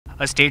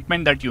a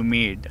statement that you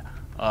made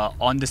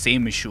on the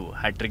same issue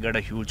had triggered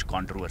a huge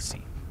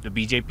controversy. The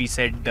BJP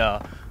said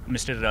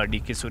Mr.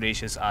 DK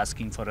Suresh is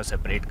asking for a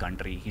separate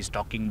country. He's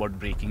talking about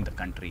breaking the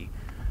country.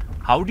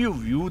 How do you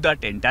view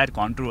that entire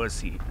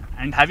controversy?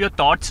 And have your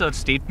thoughts or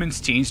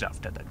statements changed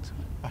after that?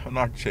 I have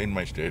not changed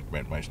my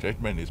statement. My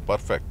statement is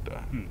perfect.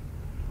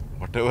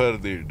 Whatever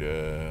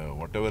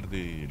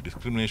the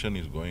discrimination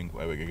is going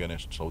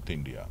against South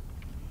India,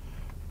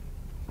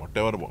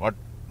 what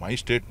my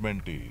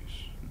statement is,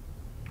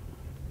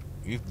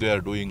 if they are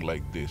doing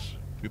like this,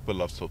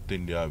 people of South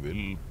India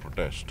will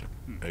protest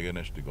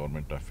against the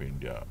government of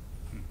India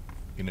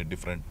in a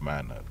different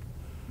manner.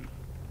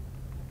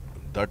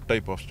 That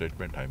type of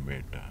statement I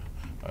made.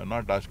 I am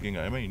not asking,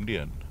 I am an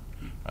Indian.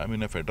 I am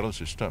in a federal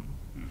system.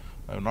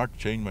 I have not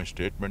changed my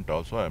statement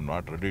also. I am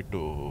not ready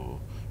to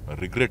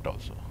regret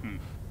also.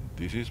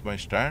 This is my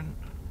stand.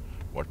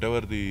 Whatever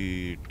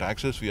the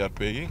taxes we are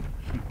paying,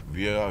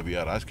 we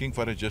are asking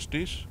for a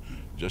justice.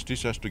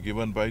 Justice has to be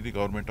given by the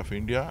government of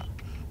India.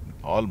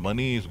 All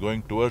money is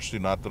going towards the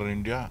northern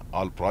India.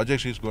 All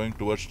projects is going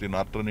towards the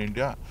northern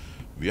India.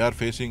 We are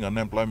facing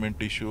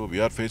unemployment issue. We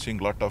are facing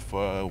lot of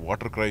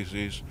water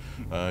crisis.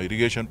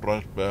 Irrigation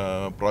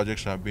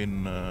projects have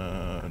been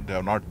they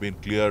have not been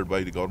cleared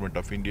by the government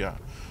of India.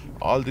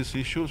 All these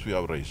issues we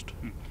have raised.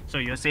 So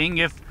you're saying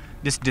if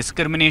this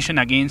discrimination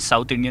against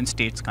South Indian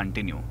states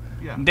continue,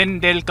 then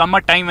there'll come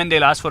a time when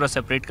they'll ask for a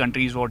separate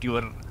country, is what you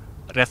were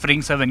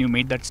referring, sir, when you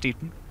made that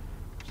statement?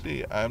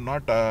 See, I am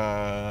not.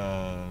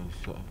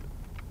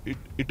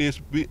 It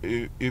is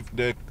if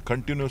they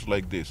continues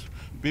like this,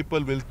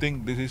 people will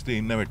think this is the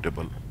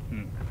inevitable.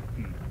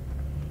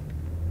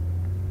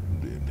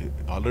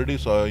 Already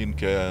saw in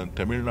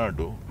Tamil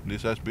Nadu,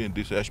 this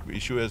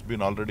issue has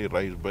been already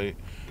raised by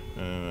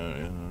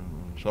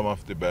some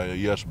of the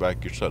years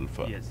back itself.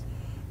 Yes.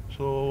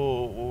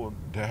 So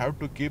they have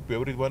to keep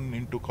everyone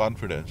into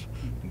confidence.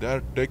 They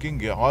are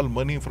taking all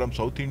money from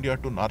South India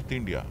to North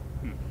India.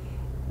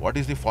 What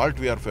is the fault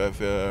we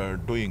are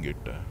doing it?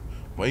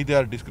 Why they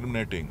are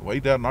discriminating? Why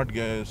they are not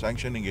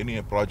sanctioning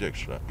any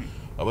projects?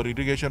 Our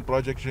irrigation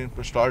projects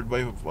started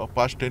by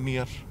past 10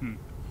 years.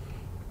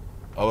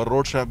 Our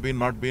roads have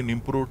not been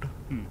improved.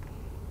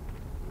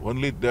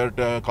 Only they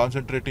are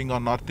concentrating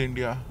on North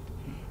India.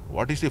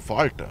 What is the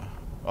fault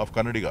of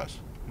Kannadigas?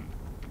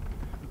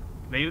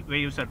 Were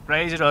you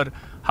surprised, or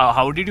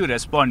how did you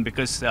respond?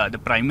 Because the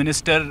Prime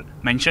Minister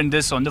mentioned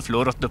this on the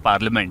floor of the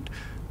Parliament.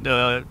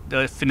 The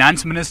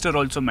Finance Minister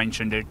also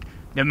mentioned it.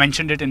 They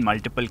mentioned it in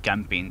multiple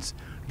campaigns.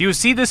 Do you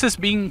see this as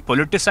being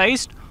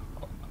politicized,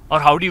 or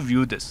how do you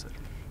view this?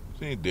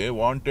 See, they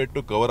wanted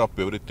to cover up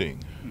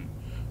everything.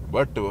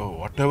 But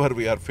whatever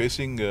we are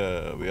facing,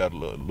 we are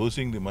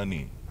losing the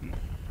money.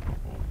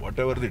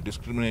 Whatever the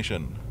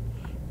discrimination.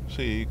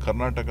 See,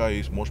 Karnataka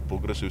is most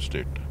progressive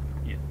state.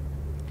 Yeah.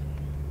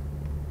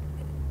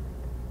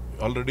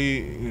 Already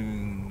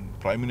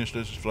Prime Minister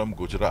is from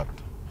Gujarat.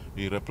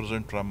 He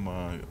represents from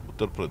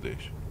Uttar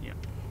Pradesh. Yeah.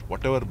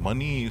 Whatever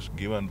money is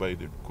given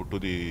to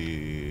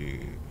the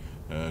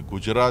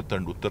Gujarat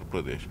and Uttar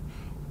Pradesh,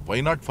 why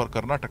not for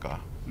Karnataka?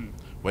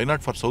 Why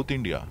not for South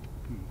India?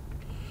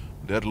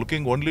 They are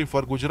looking only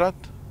for Gujarat.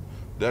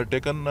 They are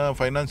taken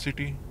finance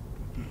city.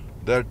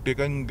 They are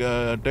taken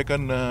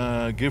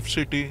gift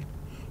city.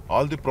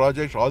 All the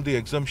projects, all the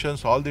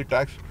exemptions, all the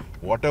tax,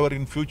 whatever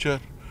in future,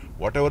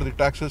 whatever the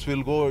taxes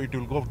will go, it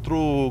will go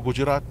through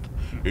Gujarat.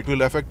 It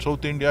will affect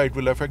South India. It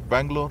will affect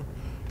Bangalore.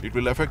 It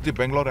will affect the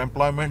Bangalore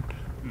employment.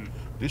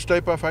 This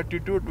type of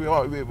attitude we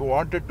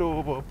wanted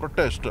to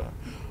protest.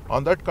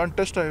 On that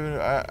contest,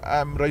 I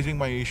am raising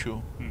my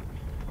issue.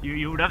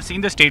 You would have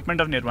seen the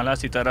statement of Nirmala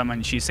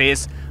Sitharaman. She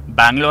says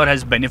Bangalore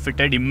has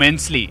benefited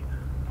immensely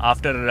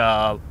after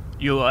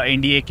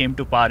NDA came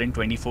to power in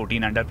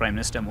 2014 under Prime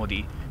Minister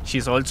Modi.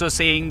 She's also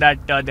saying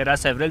that there are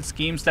several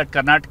schemes that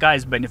Karnataka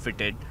has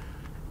benefited.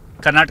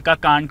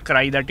 Karnataka can't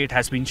cry that it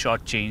has been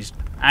shortchanged.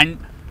 And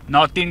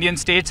North Indian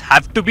states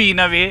have to be, in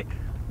a way,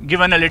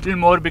 given a little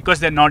more because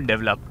they're not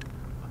developed.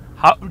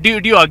 How do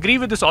you agree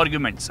with this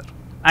argument, sir?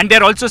 And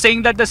they're also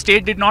saying that the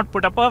state did not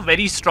put up a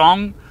very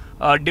strong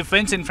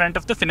defense in front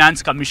of the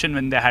Finance Commission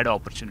when they had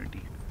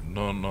opportunity.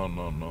 No.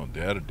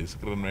 They are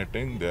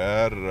discriminating. They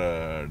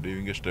are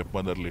doing a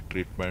stepmotherly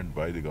treatment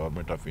by the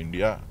government of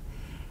India.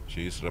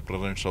 She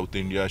represents South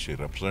India. She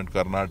represents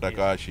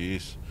Karnataka.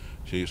 Yes.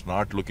 She is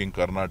not looking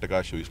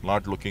Karnataka. She is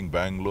not looking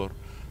Bangalore.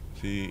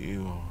 They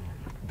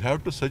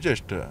have to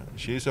suggest.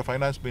 She is a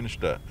finance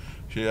minister.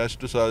 She has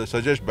to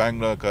suggest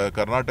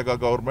Karnataka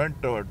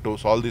government to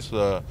solve this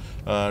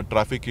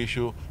traffic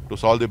issue, to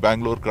solve the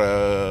Bangalore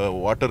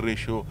water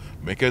issue,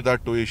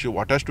 Mekedatu issue.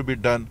 What has to be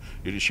done?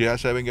 She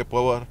has having a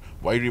power.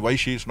 Why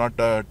she is not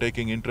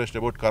taking interest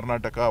about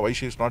Karnataka? Why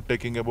she is not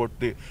taking about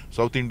the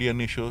South Indian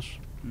issues?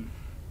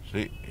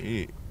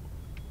 See,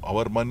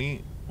 our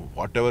money,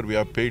 whatever we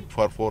have paid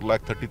for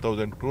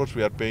 4,30,000 crores,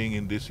 we are paying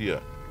in this year.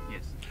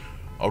 Yes.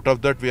 Out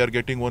of that, we are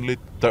getting only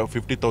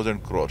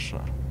 50,000 crores.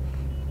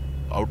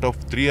 Out of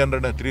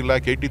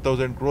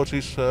 3,80,000 crores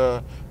is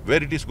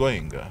where it is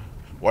going.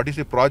 What is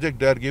the project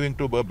they are giving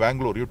to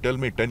Bangalore? You tell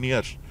me 10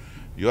 years.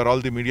 You are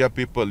all the media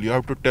people. You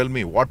have to tell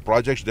me what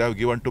projects they have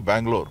given to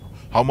Bangalore.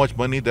 How much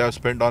money they have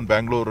spent on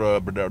Bangalore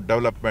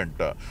development.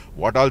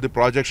 What all the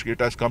projects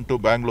it has come to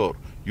Bangalore.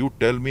 You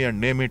tell me and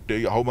name it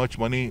how much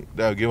money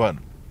they have given.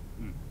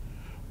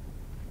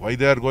 Why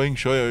they are going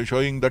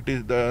showing that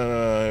is the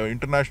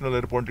international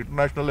airport.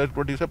 International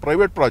airport is a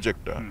private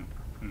project.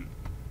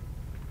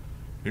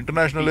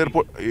 International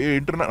airport,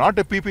 not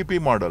a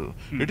PPP model.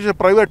 It is a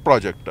private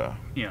project.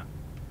 Yeah.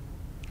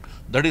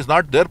 That is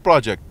not their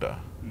project.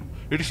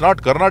 It is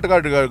not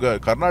Karnataka.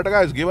 Karnataka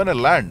has given a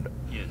land.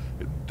 Yes.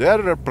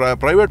 Their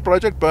private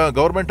project,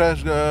 government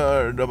has,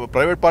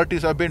 private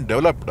parties have been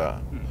developed.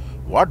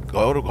 What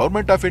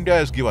government of India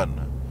has given?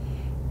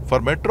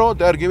 For metro,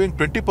 they are giving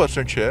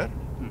 20% share.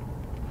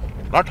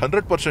 Not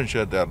 100%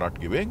 share they are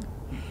not giving.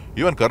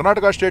 Even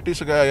Karnataka state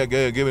is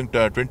giving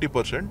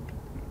 20%.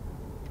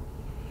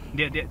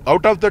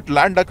 Out of that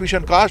land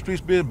acquisition cost is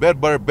being bear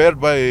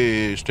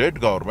by state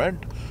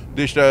government.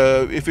 This,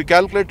 if we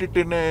calculate it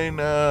in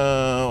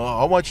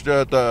how much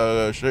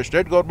the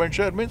state government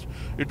share means,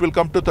 it will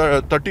come to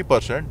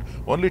 30%.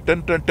 Only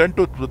 10 to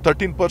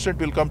 13%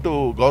 will come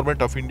to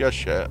government of India's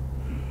share.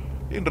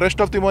 In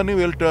rest of the money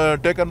will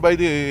taken by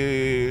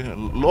the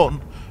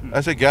loan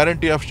as a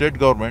guarantee of state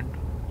government,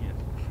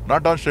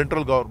 not on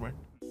central government.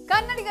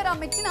 ಕನ್ನಡಿಗರ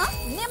ಮೆಚ್ಚಿನ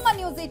ನಿಮ್ಮ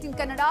news 18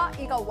 Kannada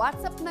ಈಗ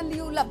WhatsApp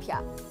ನಲ್ಲಿಯೂ ಲಭ್ಯ.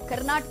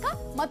 ಕರ್ನಾಟಕ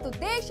ಮತ್ತು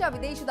ದೇಶ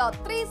ವಿದೇಶದ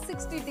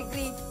 360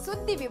 degree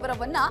ಸುದ್ದಿ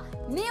ವಿವರವನ್ನ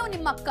ನೀವು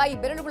ನಿಮ್ಮ ಕೈ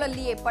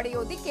ಬೆರಳುಗಳಲ್ಲಿಯೇ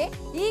ಪಡೆಯೋದಿಕ್ಕೆ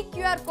ಈ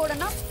QR ಕೋಡ್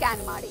ಅನ್ನು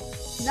ಸ್ಕ್ಯಾನ್ ಮಾಡಿ.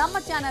 ನಮ್ಮ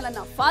ಚಾನೆಲ್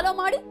ಅನ್ನು ಫಾಲೋ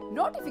ಮಾಡಿ,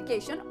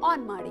 ನೋಟಿಫಿಕೇಶನ್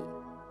ಆನ್ ಮಾಡಿ.